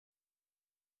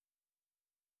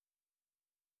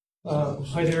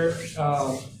Hi there.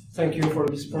 Thank you for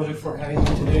this project for having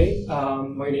me today.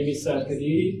 My name is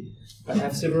Kadhi. I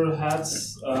have several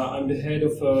hats. I'm the head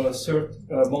of CERT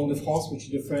Banque de France, which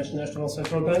is the French National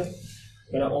Central Bank,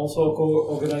 but I'm also a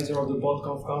co-organizer of the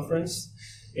BotConf conference,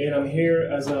 and I'm here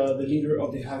as the leader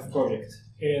of the TheHive project.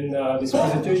 And this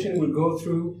presentation will go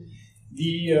through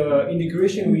the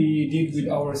integration we did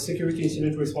with our security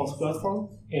incident response platform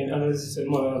and analysis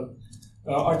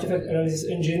artifact analysis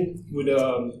engine with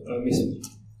MISP.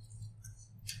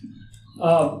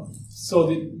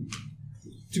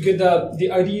 To get the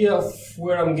idea of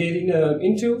where I'm getting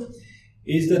into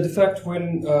is that the fact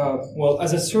when, well,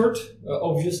 as a CERT,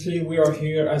 obviously we are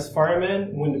here as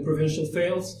firemen when the prevention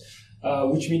fails,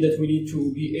 which means that we need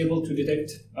to be able to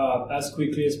detect as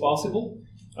quickly as possible,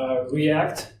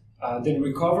 react, then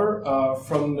recover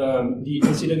from the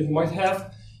incident we might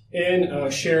have,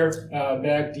 and share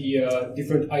back the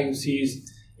different IOCs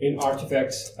and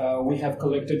artifacts we have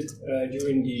collected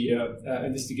during the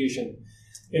investigation.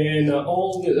 And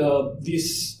all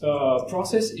this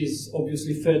process is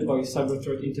obviously fed by cyber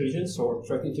threat intelligence or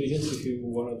threat intelligence, if you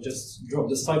want to just drop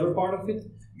the cyber part of it,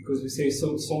 because we say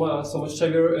so much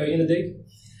cyber in a day.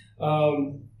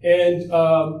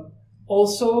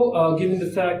 Also, given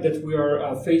the fact that we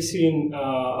are facing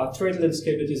a threat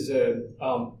landscape that is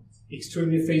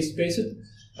extremely fast-paced,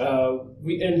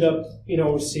 we end up in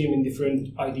our SIEM in different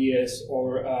IDS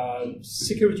or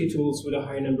security tools with a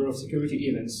high number of security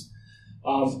events.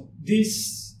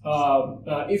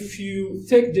 If you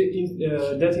take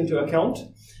that into account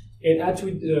and add to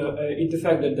it the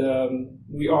fact that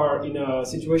we are in a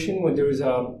situation where there is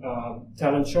a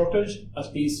talent shortage,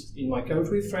 at least in my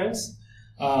country, France.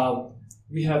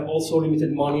 We have also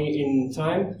limited money in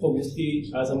time. Obviously,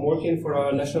 as I'm working for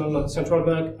a national central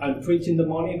bank, I'm printing the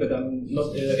money, but I'm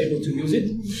not able to use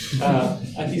it,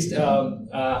 at least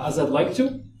as I'd like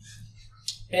to.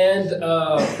 And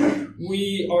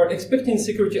we are expecting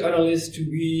security analysts to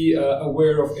be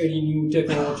aware of any new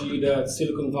technology that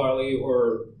Silicon Valley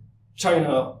or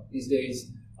China these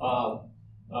days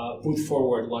put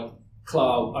forward, like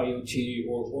cloud, IoT,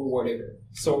 or whatever.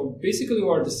 So basically, we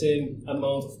are the same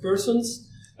amount of persons,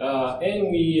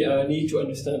 and we need to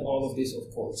understand all of this,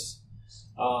 of course.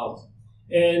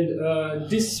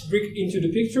 This brings into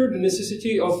the picture the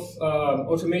necessity of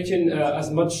automating as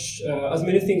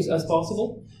many things as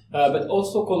possible, but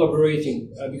also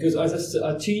collaborating, because as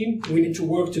a team, we need to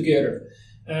work together.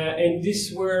 And this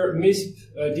is where MISP,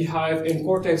 TheHive, and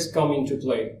Cortex come into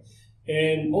play.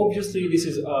 And obviously, this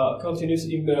is a continuous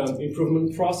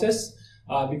improvement process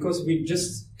because we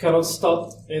just cannot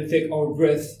stop and take our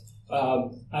breath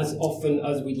as often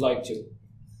as we'd like to.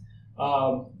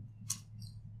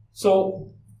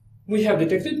 So we have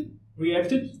detected,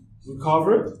 reacted,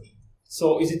 recovered.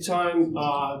 So is it time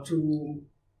to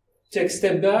take a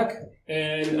step back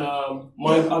and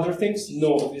mind other things?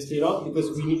 No, obviously not,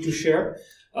 because we need to share.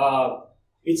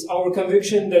 It's our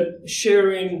conviction that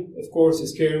sharing, of course,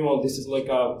 is caring. Well, this is like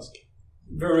a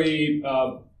very,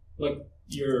 like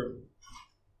you're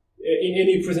in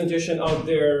any presentation out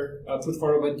there put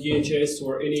forward by DHS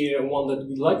or any one that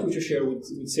we'd like to share would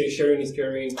say sharing is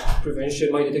caring,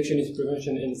 prevention, my detection is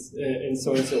prevention, and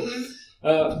so and so.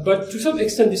 But to some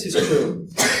extent, this is true.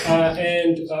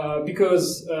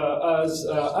 Because as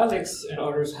Alex and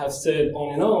others have said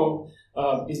on and on,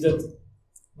 is that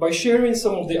by sharing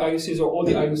some of the IOCs or all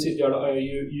the IOCs that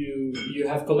you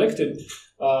have collected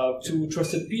to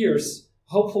trusted peers,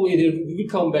 hopefully they will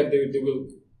come back, they will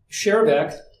share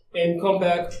back and come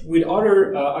back with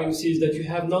other IOCs that you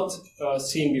have not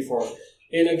seen before.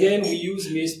 And again, we use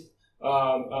MISP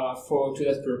to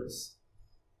that purpose.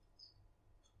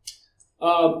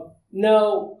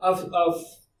 Now,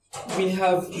 we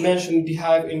have mentioned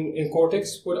TheHive and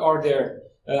Cortex. What are there?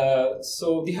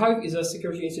 So TheHive is a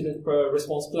security incident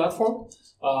response platform.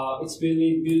 It's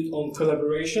really built on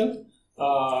collaboration.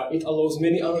 It allows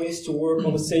many analysts to work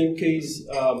on the same case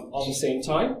on the same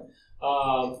time.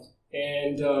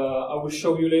 I will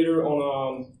show you later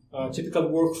on a typical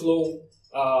workflow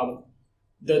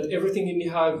that everything in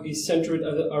TheHive is centered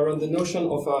around the notion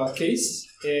of a case,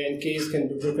 and case can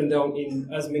be broken down in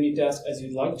as many tasks as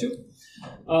you'd like to.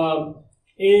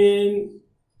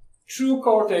 Through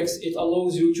Cortex, it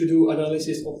allows you to do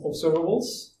analysis of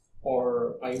observables,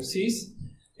 or IOCs,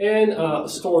 and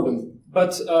store them.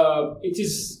 But it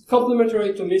is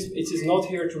complementary to MISP. It is not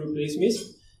here to replace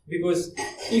MISP, because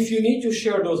if you need to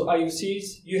share those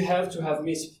IOCs, you have to have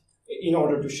MISP in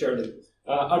order to share them.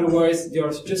 Otherwise, they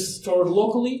are just stored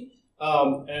locally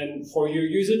and for your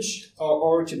usage,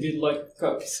 or to be like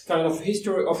kind of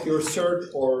history of your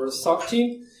CERT or SOC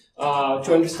team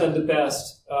to understand the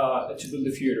past to build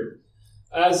the future.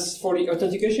 As for the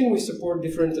authentication, we support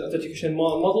different authentication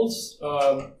models,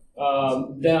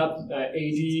 DAP,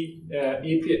 AD,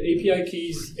 API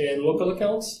keys, and local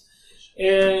accounts.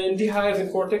 And TheHive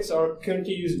and Cortex are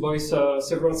currently used by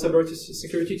several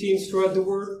cybersecurity teams throughout the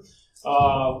world.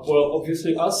 Well,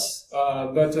 obviously us,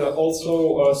 but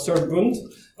also Saâd.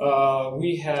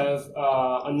 We have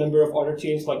a number of other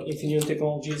teams like Infineon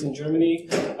Technologies in Germany,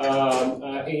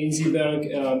 ANZ Bank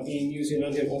in New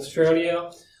Zealand and Australia.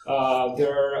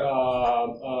 There are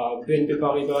BNP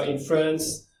Paribas in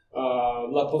France,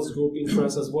 La Poste Group in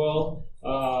France as well.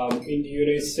 In the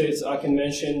United States, I can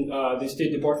mention the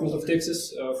State Department of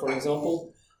Texas, for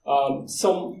example.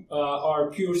 Some are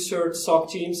pure CERT SOC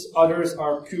teams, others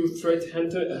are pure threat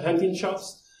hunting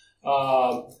shops,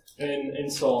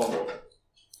 and so on.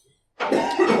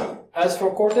 As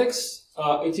for Cortex,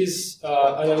 it is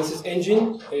analysis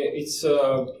engine. It's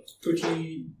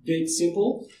pretty dead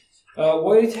simple.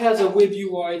 While it has a web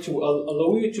UI to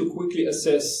allow you to quickly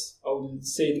assess,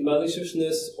 say, the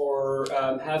maliciousness or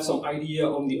have some idea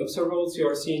on the observables you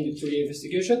are seeing through the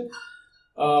investigation,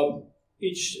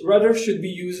 it rather should be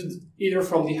used either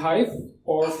from TheHive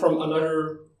or from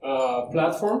another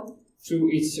platform through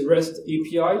its REST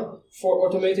API for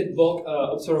automated bulk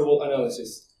observable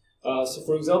analysis. So,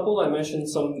 for example, I mentioned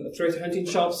some threat hunting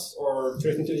shops or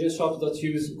threat intelligence shops that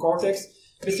use Cortex.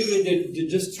 Basically, they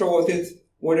just throw at it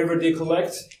whatever they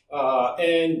collect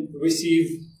and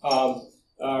receive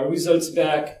results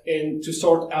back and to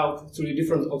sort out through the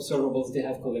different observables they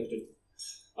have collected.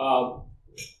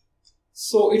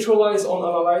 So it relies on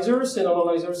analyzers, and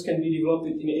analyzers can be developed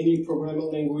in any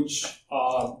programming language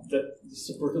that is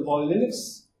supported by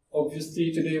Linux.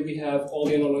 Obviously, today we have all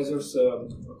the analyzers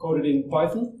coded in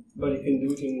Python, but you can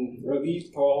do it in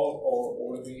Ruby, Perl, or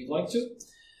whatever you'd like to.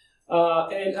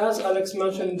 And as Alex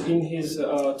mentioned in his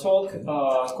talk,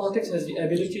 Cortex has the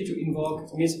ability to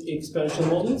invoke MISP expansion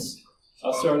models,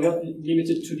 so are not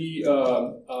limited to the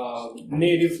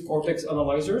native Cortex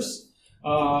analyzers,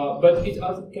 but it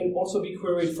can also be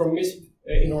queried from MISP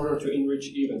in order to enrich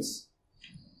events.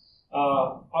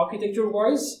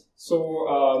 Architecture-wise,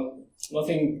 so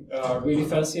nothing really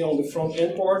fancy on the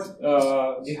front-end part.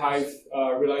 TheHive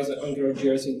relies on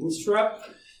AngularJS and Bootstrap.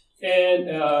 And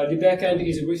the backend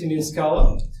is written in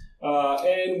Scala,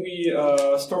 and we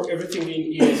store everything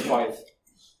in ES5.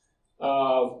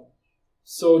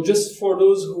 So just for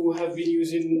those who have been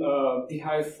using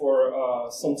TheHive for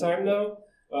some time now,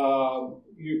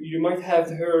 you might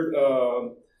have heard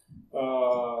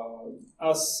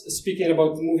us speaking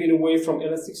about moving away from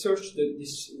Elasticsearch. That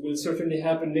this will certainly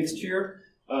happen next year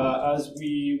as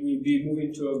we will be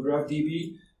moving to a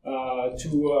GraphDB. To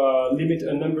limit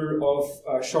a number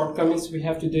of shortcomings we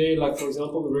have today, like, for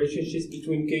example, the relationships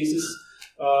between cases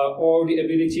or the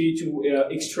ability to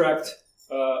extract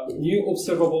new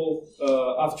observable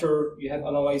after you have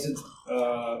analyzed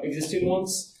existing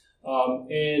ones.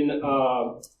 And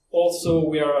also,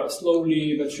 we are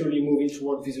slowly but surely moving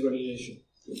toward visualization.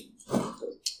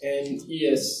 And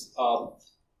ES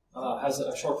has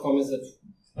shortcomings that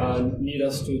need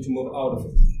us to move out of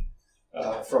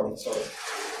it, from it, sorry.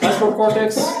 As for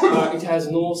Cortex, it has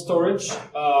no storage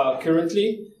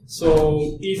currently.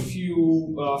 So if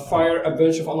you fire a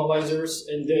bunch of analyzers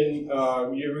and then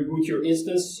you reboot your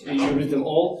instance, you read them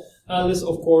all, unless,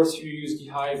 of course, you use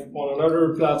TheHive on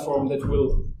another platform that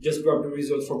will just grab the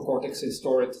result from Cortex and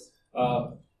store it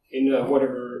in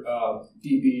whatever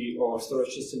DB or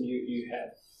storage system you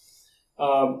have.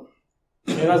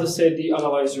 And as I said, the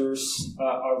analyzers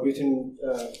are written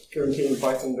currently in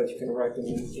Python, but you can write them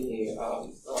in any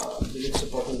Linux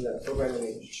supporting programming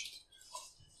language.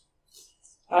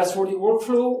 As for the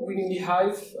workflow within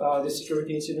TheHive, the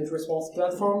security incident response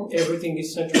platform, everything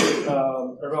is centered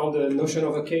around the notion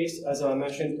of a case, as I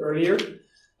mentioned earlier.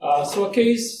 So a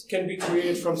case can be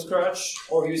created from scratch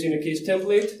or using a case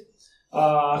template.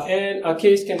 And a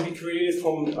case can be created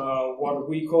from what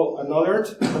we call an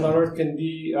alert. An alert can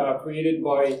be created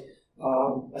by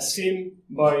a SIM,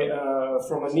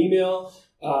 from an email,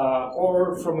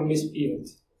 or from a MISP event.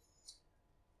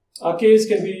 A case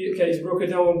is broken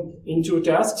down into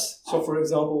tasks. So, for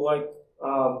example, like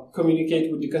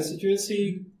communicate with the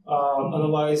constituency,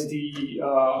 analyze the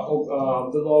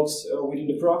logs within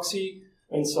the proxy,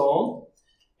 and so on.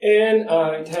 And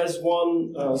it has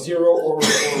zero or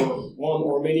one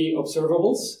or many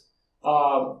observables.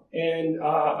 And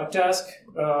a task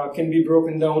can be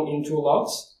broken down into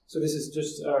logs. So this is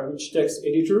just a rich text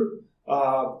editor.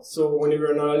 So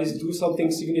whenever an analyst do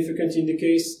something significant in the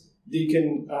case, they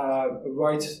can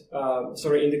write,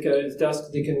 in the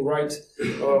task, they can write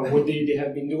what they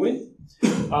have been doing.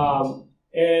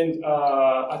 and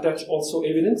attach also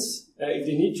evidence if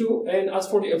they need to. And as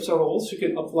for the observables, you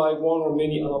can apply one or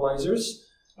many analyzers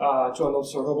to an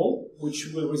observable, which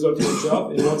will result in a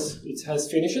job. And once it has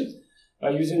finished,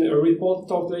 using a report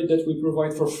template that we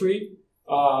provide for free,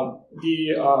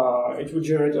 it will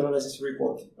generate an analysis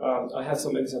report. I have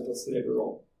some examples later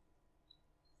on.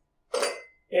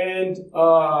 And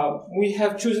we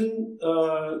have chosen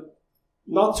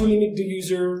not to limit the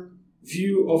user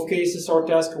view of cases or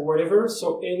tasks or whatever,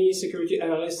 so any security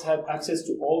analysts have access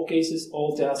to all cases,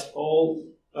 all tasks, all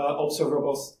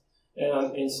observables,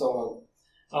 and so on.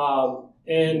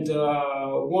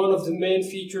 One of the main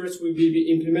features we will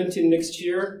be implementing next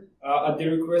year at the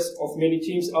request of many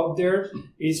teams out there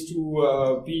is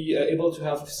to be able to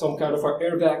have some kind of an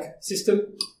airbag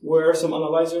system where some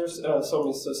analyzers,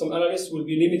 some analysts will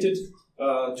be limited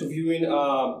to viewing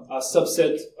a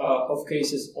subset of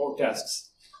cases or tasks.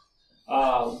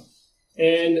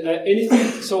 Anything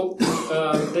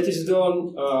that is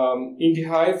done in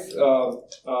TheHive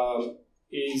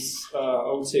is,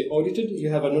 I would say, audited. You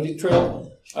have an audit trail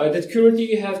that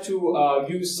currently you have to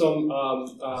use some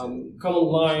command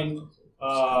line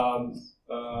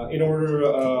in order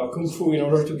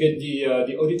to get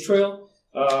the audit trail.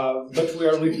 But we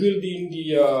are rebuilding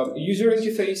the user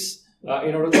interface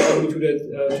in order to be able to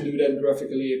do that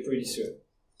graphically pretty soon.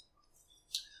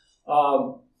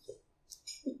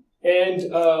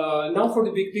 Now for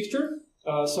the big picture.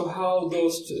 So how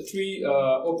those three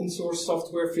open source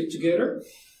software fit together.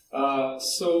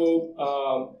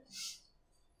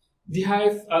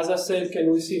 TheHive, as I said,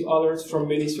 can receive alerts from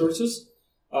many sources,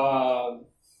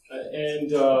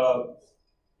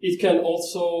 it can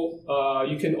also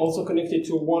you can also connect it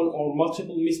to one or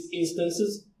multiple MISP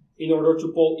instances in order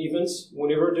to poll events.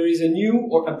 Whenever there is a new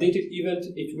or updated event,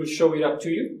 it will show it up to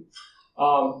you.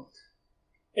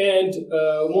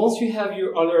 Once you have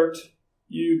your alert,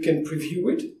 you can preview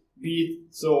it.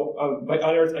 By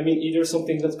alert, I mean either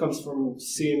something that comes from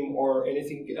SIM or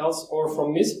anything else, or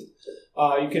from MISP.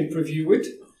 You can preview it.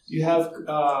 You have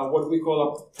what we call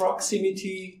a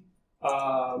proximity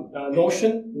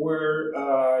notion, where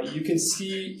you can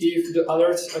see if the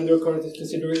alerts under current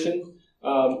consideration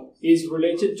is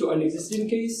related to an existing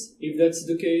case. If that's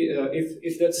the case,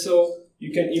 if that's so,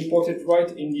 you can import it right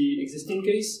in the existing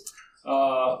case.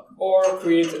 Or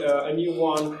create a new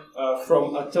one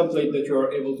from a template that you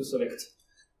are able to select.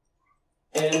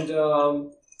 And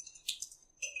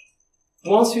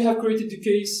once you have created the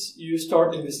case, you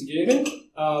start investigating.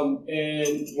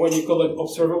 And when you collect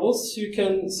observables, you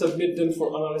can submit them for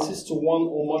analysis to one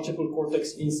or multiple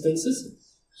Cortex instances.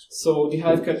 So the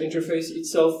TheHive can interface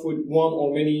itself with one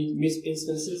or many MISP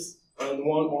instances and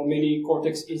one or many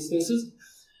Cortex instances.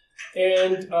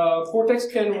 And Cortex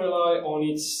can rely on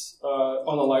its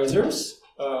analyzers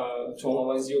to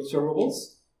analyze the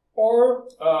observables, or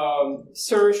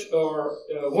search, or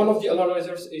one of the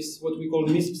analyzers is what we call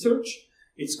MISP search.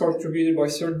 It's contributed by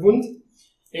Saâd,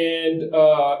 and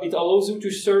it allows you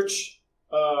to search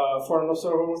for an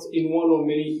observable in one or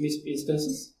many MISP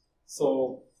instances.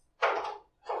 So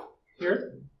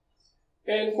here.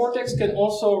 And Cortex can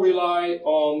also rely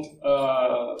on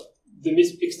the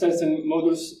MISP extension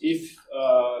modules if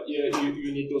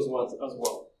you need those ones as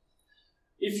well.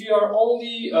 If you are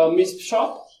only a MISP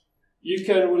shop, you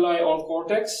can rely on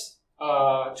Cortex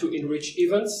to enrich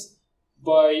events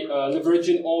by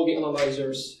leveraging all the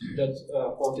analyzers that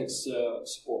Cortex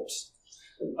supports.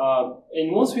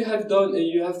 And once you have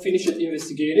finished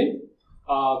investigating,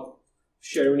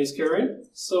 sharing is caring.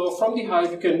 So from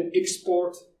TheHive, you can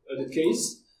export the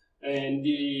case, and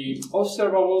the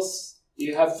observables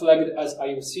you have flagged as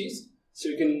IOCs, so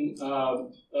you can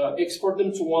export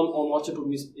them to one or multiple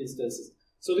MISP instances.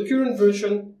 So the current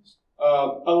version,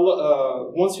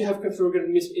 once you have configured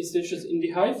MISP instances in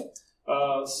TheHive,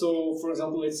 so for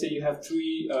example, let's say you have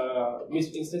three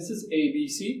MISP instances, A, B,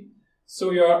 C, so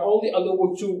you are only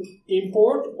allowed to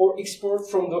import or export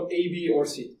from the A, B, or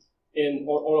C, and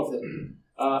all of them.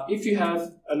 If you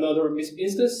have another MISP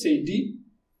instance, say D,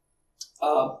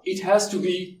 it has to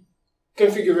be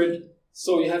configured,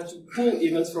 so you have to pull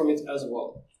events from it as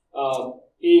well.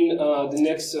 In the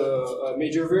next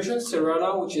major version,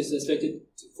 Serana, which is slated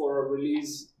for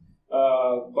release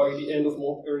by the end of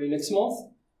early next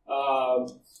month,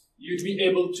 you'd be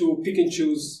able to pick and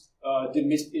choose the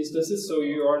MISP instances, so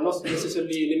you are not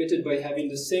necessarily limited by having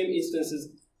the same instances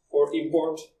for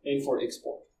import and for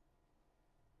export.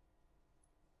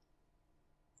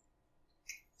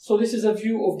 So this is a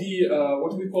view of the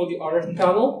what we call the alert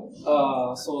panel.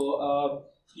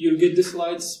 You'll get the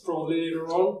slides probably later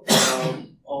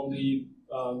on the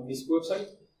MISP website.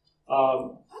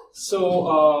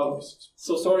 So,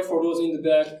 so sorry for those in the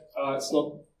back. It's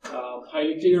not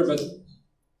highly clear, but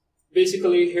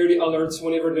basically here the alerts,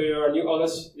 whenever there are new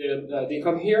alerts, they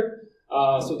come here.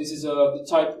 So this is the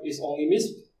type is only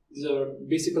MISP. These are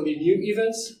basically new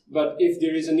events. But if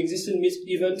there is an existing MISP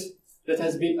event that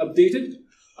has been updated,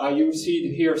 you will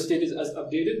see here status as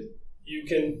updated. You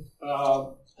can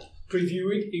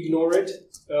preview it, ignore it,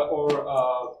 or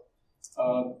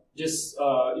just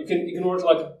you can ignore it.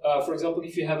 Like for example,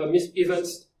 if you have a MISP event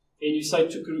and you decide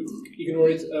to ignore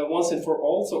it once and for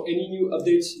all, so any new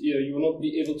updates you will not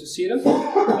be able to see them,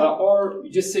 or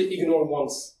you just say ignore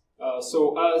once.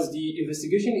 So as the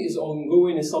investigation is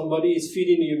ongoing and somebody is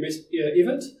feeding your MISP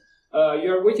event,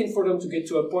 you are waiting for them to get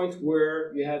to a point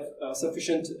where you have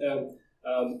sufficient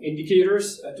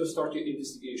indicators to start your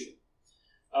investigation.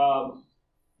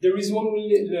 There is one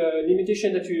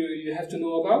limitation that you have to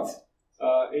know about,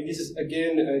 and this is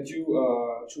again due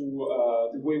to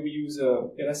the way we use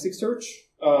Elasticsearch,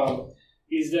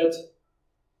 is that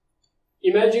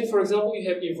imagine, for example, you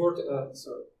have invert.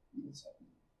 Sorry.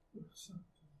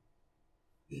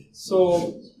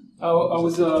 So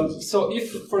so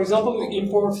if, for example, you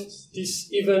import this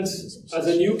event as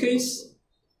a new case,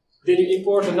 then you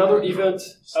import another event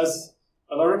as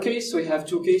another case. So you have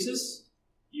two cases.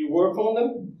 You work on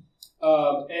them,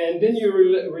 and then you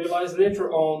realize later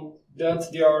on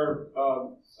that they are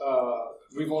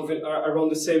revolving around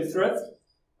the same thread.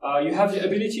 You have the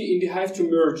ability in TheHive to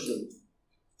merge them.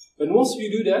 But once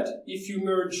you do that, if you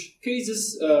merge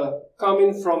cases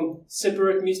coming from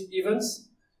separate MISP events,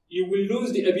 you will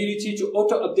lose the ability to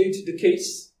auto-update the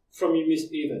case from your MISP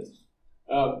event.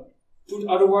 Put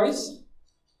otherwise,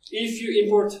 if you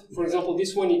import, for example,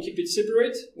 this one, you keep it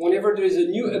separate. Whenever there is a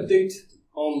new update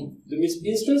on the MISP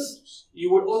instance,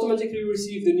 you will automatically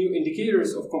receive the new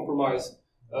indicators of compromise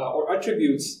or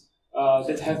attributes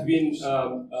that have been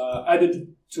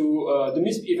added to the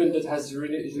MISP event that has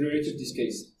generated this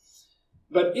case.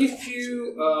 But if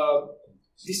you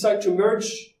decide to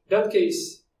merge that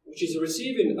case, which is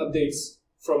receiving updates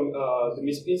from the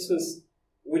MISP instance,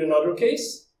 with another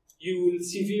case, you will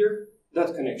sever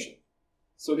that connection.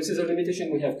 So this is a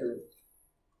limitation we have currently.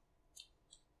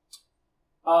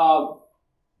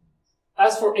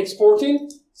 As for exporting,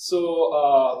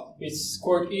 so it's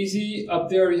quite easy. Up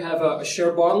there you have a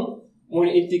share button. When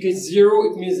it indicates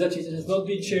 0, it means that it has not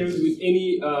been shared with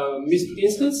any MISP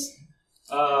instance.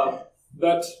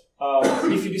 But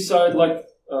if you decide, like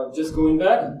just going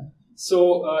back,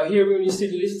 so here when you see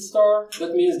the list star,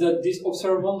 that means that this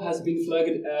observable has been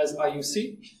flagged as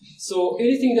IUC. So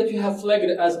anything that you have flagged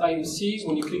as IUC,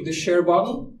 when you click the share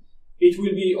button, it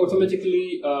will be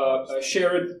automatically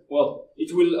shared. Well,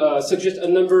 it will suggest a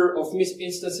number of MISP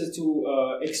instances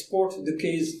to export the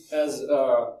case as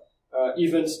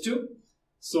events to.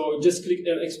 So just click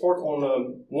and export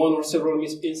on one or several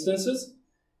MISP instances.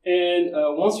 And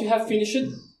once you have finished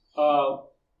it,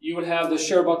 you will have the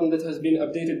share button that has been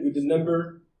updated with the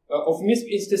number of MISP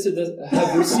instances that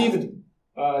have received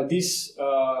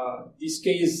this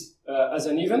case as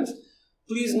an event.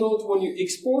 Please note, when you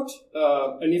export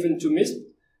an event to MISP,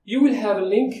 you will have a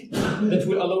link that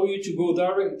will allow you to go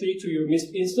directly to your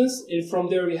MISP instance, and from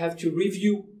there you have to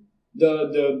review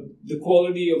the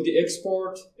quality of the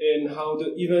export and how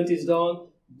the event is done,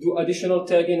 do additional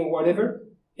tagging or whatever,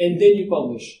 and then you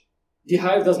publish.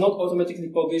 TheHive does not automatically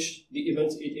publish the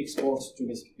events it exports to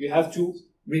MISP. You have to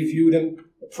review them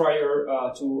prior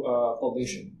to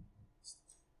publishing.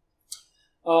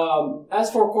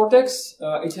 As for Cortex,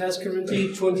 it has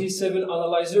currently 27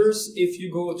 analyzers. If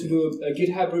you go to the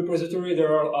GitHub repository,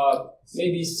 there are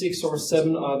maybe 6 or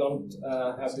 7, I don't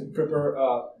have the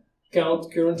proper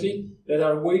count currently, that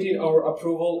are waiting our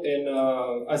approval and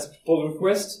as pull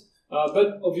request.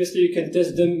 But obviously you can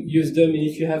test them, use them, and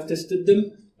if you have tested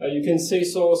them, you can say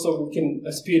so we can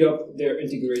speed up their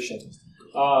integration.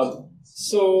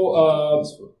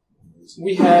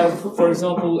 We have, for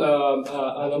example,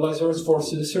 analyzers for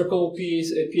the Circle,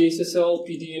 PSSL,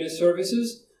 PDNS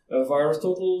services,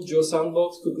 VirusTotal, Joe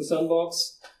Sandbox, Cuckoo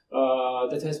Sandbox,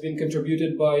 that has been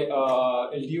contributed by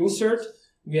LDO Cert.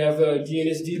 We have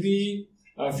DNSDB,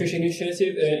 Fish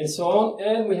Initiative, and so on,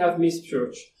 and we have MISP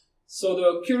Search. So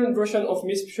the current version of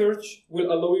MISP Search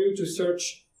will allow you to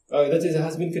search,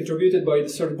 has been contributed by the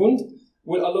CertBund,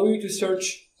 will allow you to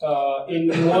search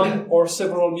in one or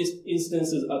several MISP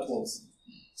instances at once.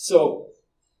 So,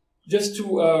 just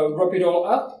to wrap it all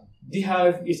up,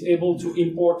 TheHive is able to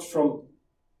import from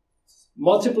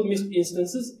multiple MISP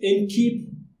instances and keep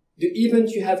the event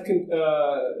you have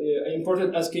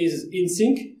imported as cases in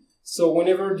sync. So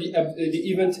whenever the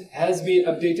event has been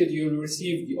updated, you will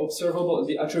receive the observable,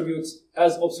 the attributes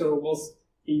as observables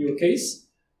in your case.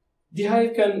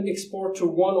 TheHive can export to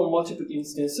one or multiple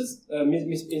instances,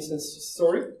 MISP instances,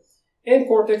 sorry, and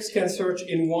Cortex can search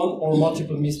in one or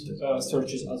multiple MISP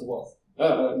searches as well,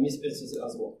 MISP instances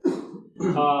as well.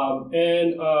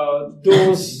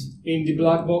 Those in the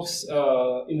black box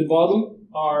in the bottom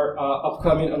are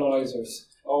upcoming analyzers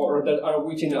or that are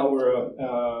within our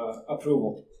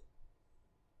approval.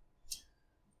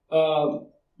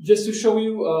 Just to show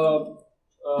you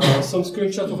some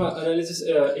screenshot of an analysis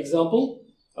example.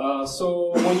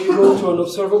 So when you go to an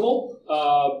observable,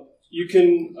 you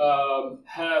can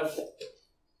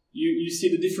you see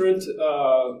the different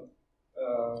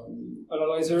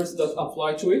analyzers that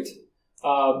apply to it.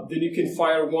 Then you can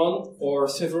fire one or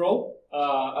several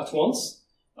at once.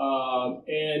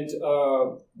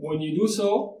 When you do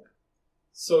so,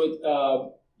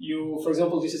 for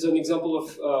example, this is an example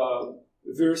of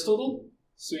Aristotle.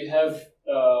 So you have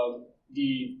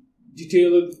the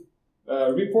detailed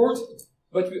report,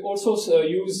 but we also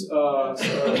use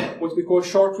what we call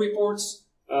short reports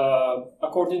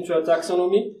according to a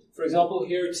taxonomy. For example,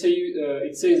 here it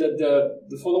says that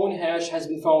the following hash has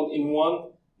been found in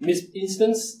one MISP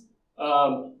instance.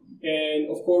 And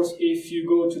of course, if you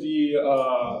go to the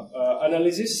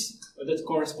analysis that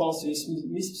corresponds to this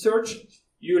MISP search,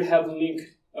 you will have the link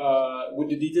with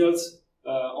the details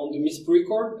on the MISP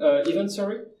record event,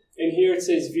 sorry. And here it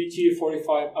says VT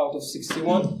 45 out of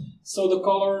 61. So the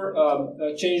color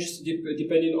changes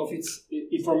depending on its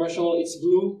informational. It's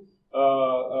blue,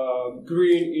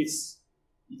 green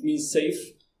it means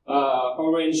safe,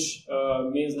 orange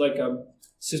means like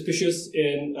suspicious,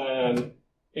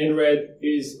 and red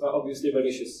is obviously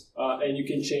malicious, and you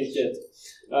can change that.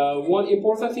 One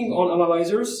important thing on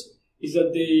analyzers is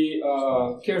that they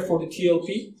care for the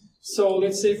TLP. So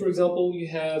let's say, for example, you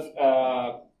have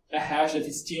a hash that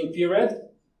is TLP red.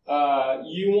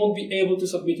 You won't be able to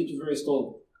submit it to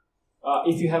Aristotle.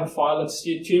 If you have a file that's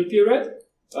TLP red,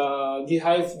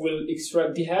 TheHive will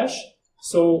extract the hash,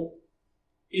 so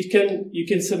you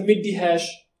can submit the hash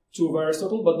to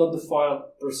Aristotle, but not the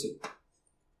file per se.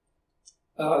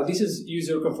 This is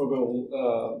user configurable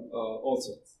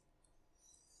also.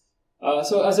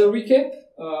 So as a recap,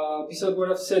 besides what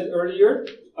I've said earlier,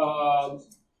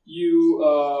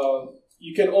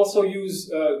 you can also use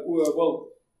well.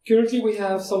 Currently, we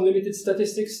have some limited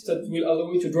statistics that will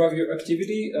allow you to drive your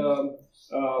activity.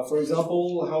 For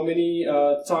example, how many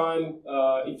time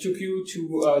it took you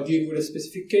to deal with a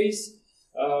specific case,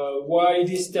 why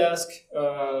this task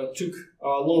took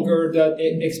longer than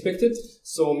expected.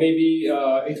 So maybe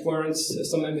it warrants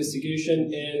some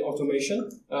investigation and automation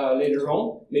later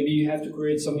on. Maybe you have to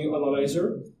create some new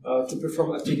analyzer to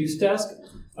perform a tedious task.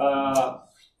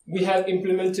 We have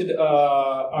implemented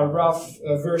a rough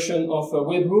version of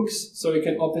webhooks, so you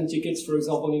can open tickets, for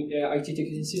example, in IT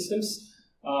ticketing systems.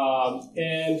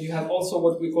 And you have also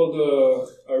what we call the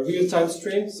real-time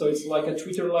stream, so it's like a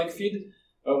Twitter-like feed.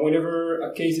 Whenever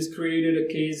a case is created,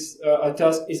 a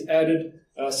task is added,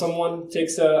 someone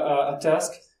takes a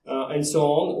task, and so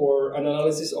on, or an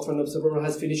analysis of an observable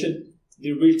has finished,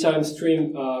 the real-time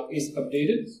stream is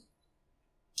updated.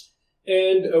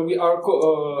 And we are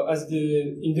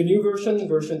in the new version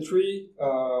 3,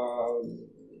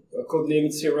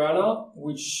 codenamed Sirana,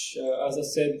 which, as I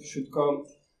said, should come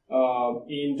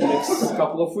in the next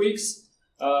couple of weeks.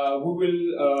 We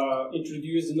will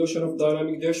introduce the notion of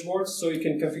dynamic dashboards, so you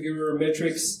can configure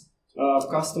metrics,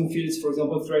 custom fields, for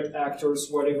example, threat actors,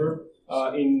 whatever,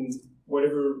 in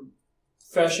whatever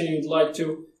fashion you'd like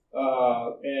to,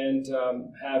 and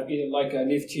have like a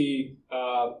nifty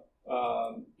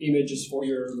images for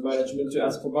your management to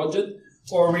ask for budget,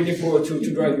 or really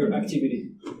to drive your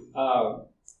activity.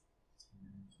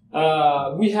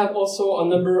 We have also a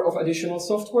number of additional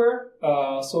software.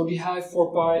 So TheHive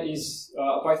 4Py is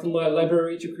a Python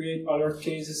library to create alert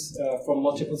cases from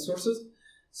multiple sources.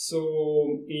 So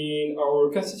in our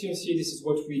constituency, this is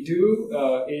what we do,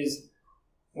 is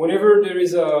whenever there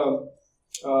is a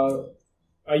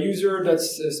user that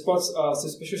spots a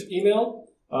suspicious email,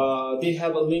 they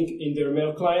have a link in their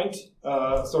mail client,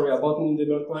 a button in the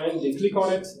mail client. They click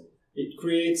on it. It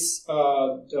creates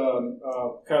kind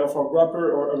of a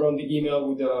wrapper or around the email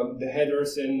with the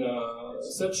headers and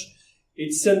such.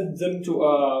 It sends them to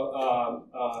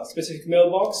a specific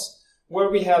mailbox where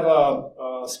we have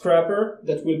a scrapper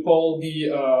that will poll the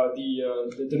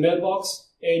mailbox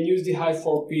and use the TheHive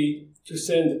 4P to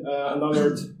send an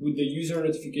alert with the user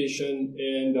notification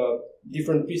and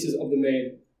different pieces of the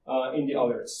mail in the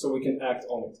alerts, so we can act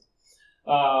on it.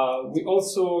 We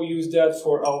also use that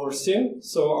for our SIM.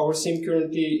 So our SIM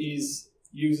currently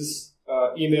uses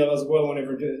email as well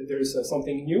whenever there is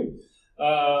something new.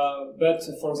 But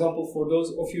for example, for those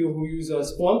of you who use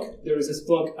Splunk, there is a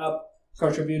Splunk app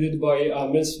contributed by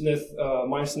Miles Smith,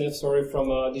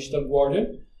 from Digital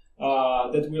Guardian,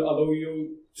 that will allow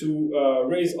you to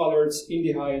raise alerts in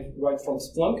TheHive right from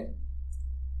Splunk.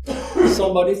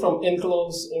 Somebody from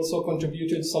Enclose also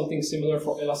contributed something similar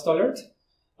for ElastAlert.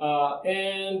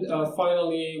 And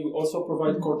finally, we also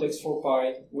provide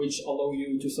Cortex4Pi, which allow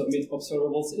you to submit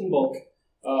observables in bulk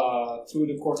through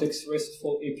the Cortex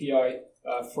RESTful API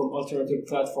from alternative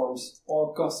platforms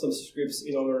or custom scripts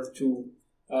in order to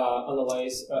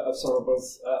analyze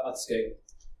observables at scale.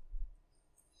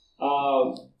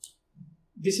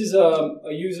 This is a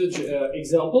usage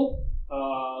example.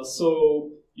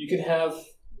 So you can have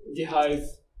TheHive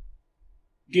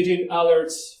getting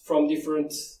alerts from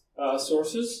different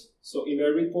sources, so email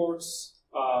reports,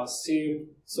 SIM,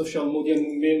 social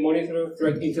media monitor,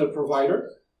 threat intel provider.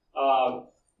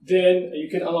 Then you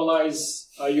can analyze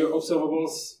your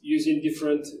observables using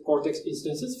different Cortex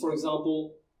instances. For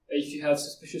example, if you have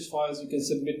suspicious files, you can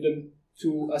submit them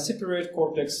to a separate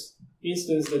Cortex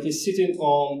instance that is sitting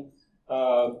on,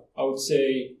 I would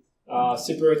say,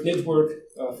 separate network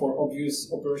for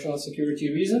obvious operational security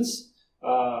reasons,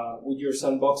 with your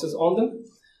sandboxes on them.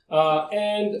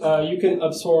 And you can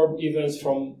absorb events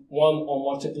from one or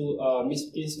multiple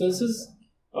MISP instances.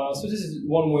 So this is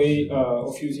one way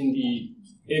of using the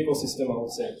ecosystem, I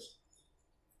would say.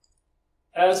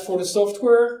 As for the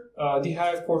software,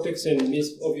 TheHive, Cortex, and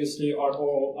MISP obviously are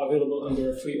all available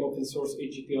under a free open source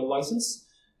AGPL license.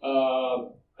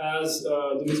 As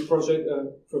the MISP project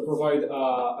provide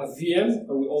a VM,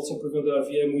 we also provide a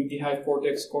VM with TheHive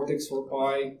Cortex,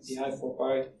 Cortex4Pi,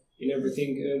 TheHive4Pi, and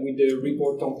everything with the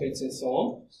report templates and so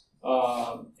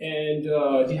on. And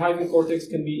TheHive and Cortex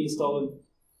can be installed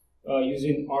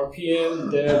using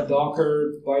RPM, Dev,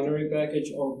 Docker, binary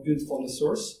package, or built from the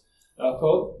source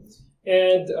code.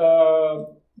 And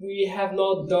we have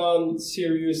not done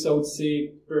serious, I would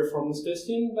say, performance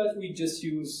testing, but we just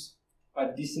use a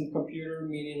decent computer,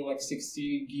 meaning like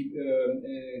 60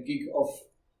 gig of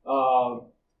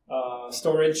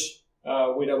storage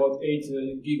with about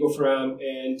 8 gig of RAM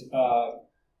and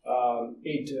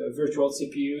 8 virtual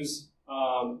CPUs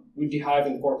with TheHive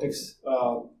and Cortex,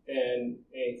 and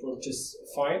it works just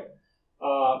fine.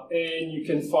 And you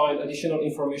can find additional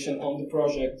information on the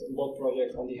project, both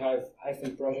project on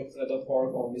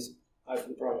TheHive-project.org or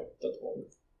MISP-project.org.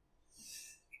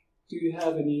 Do you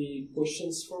have any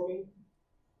questions for me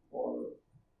or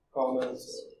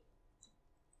comments?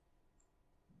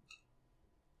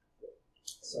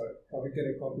 Sorry, can we get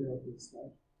a copy of this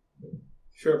slide?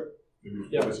 Sure.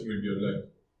 Yeah. Maybe online.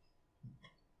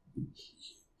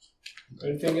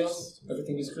 Anything else?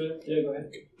 Everything is clear? Yeah, go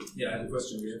ahead. Yeah, I have a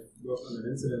question. We have worked on an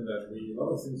incident that a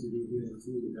lot of things we do here in the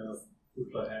tool, we kind of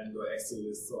put by hand or Excel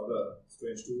lists or other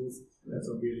strange tools. And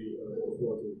so I'm really looking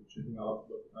forward to checking out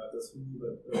what TheHive does for me.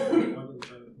 But one point in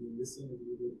time, we listen a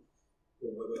little bit for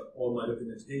whether all my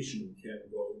documentation can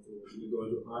go into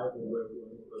TheHive or where my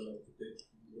documentation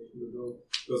will go.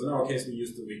 Because in our case, we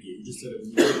used the wiki. We just said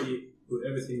in the wiki, put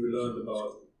everything we learned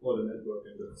about all the network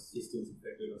and the systems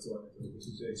affected and so on into the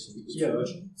presentation. Yeah.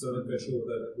 So I'm not very sure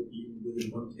that that would be within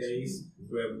one case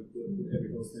where we put every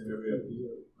host name every IP.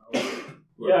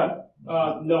 Yeah.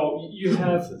 No, you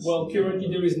have, well, currently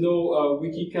there is no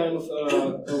wiki kind of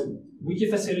wiki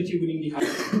facility within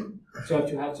TheHive. So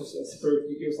you have to separate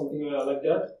wiki or something like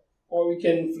that. Or we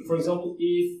can, for example,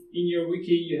 if in your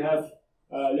wiki you have,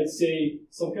 let's say,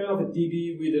 some kind of a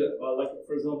DB with, like,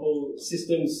 for example,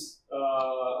 systems,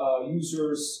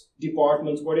 users,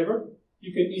 departments, whatever,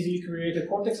 you can easily create a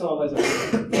Cortex analyzer.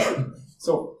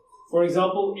 So, for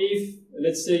example, if,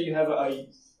 let's say, you have I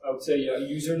would say a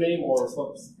username or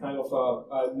some kind of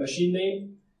a machine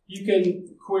name, you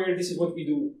can query, this is what we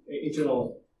do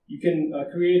internally. You can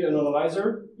create an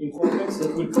analyzer in Cortex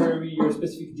that will query your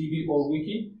specific DB or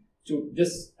wiki to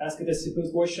just ask it a simple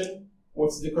question.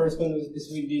 What's the correspondence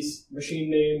between this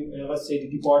machine name and, let's say, the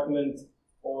department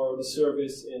or the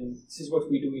service, and this is what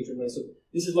we do internally. So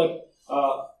this is like,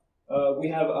 we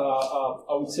have,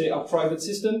 I would say, a private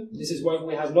system. This is why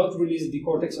we have not released the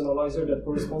Cortex analyzer that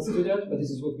corresponds to that, but this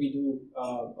is what we do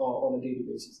on a daily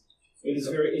basis. It is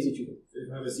very easy to do. If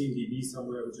I have a CMDB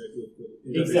somewhere, which I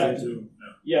could exactly. Into,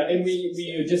 yeah, and we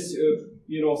just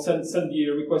send the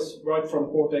request right from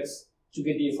Cortex to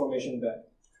get the information back.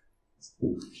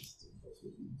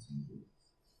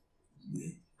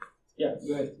 Yeah,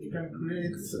 go ahead. You can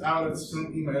create alerts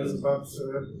from emails, but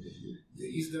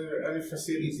is there any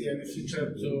facility, any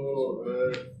feature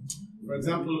to, for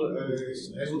example,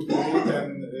 I would create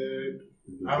an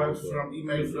alert from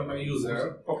email from a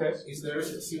user. Okay. Is there a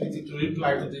facility to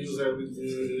reply to the user with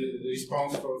the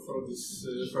response for this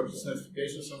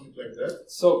notification, something like that?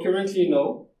 So currently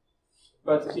no,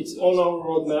 but it's on our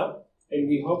roadmap, and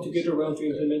we hope to get around to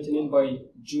implementing it by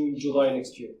June, July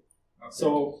next year. Okay.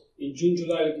 So in June,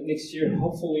 July next year,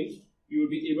 hopefully, you will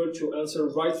be able to answer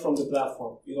right from the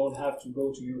platform. You don't have to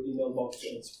go to your email box to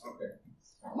answer. Okay.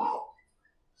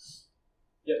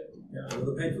 Yep. Yeah, and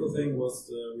the painful thing was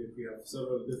we have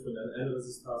several different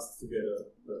analysis tasks to get a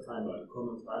timeline, a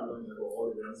common timeline for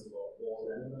all events about all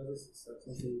analysis. Is that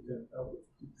something you can help with?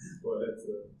 Or that's,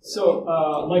 So,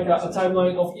 like a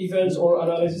timeline of events or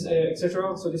analysis,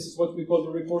 etc. So this is what we call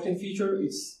the reporting feature.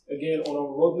 It's again on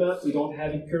our roadmap. We don't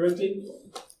have it currently,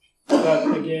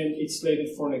 but again, it's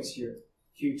slated for next year,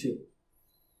 Q2.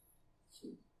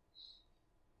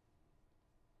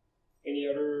 Any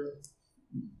other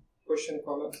question,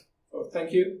 comment? Oh,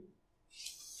 thank you.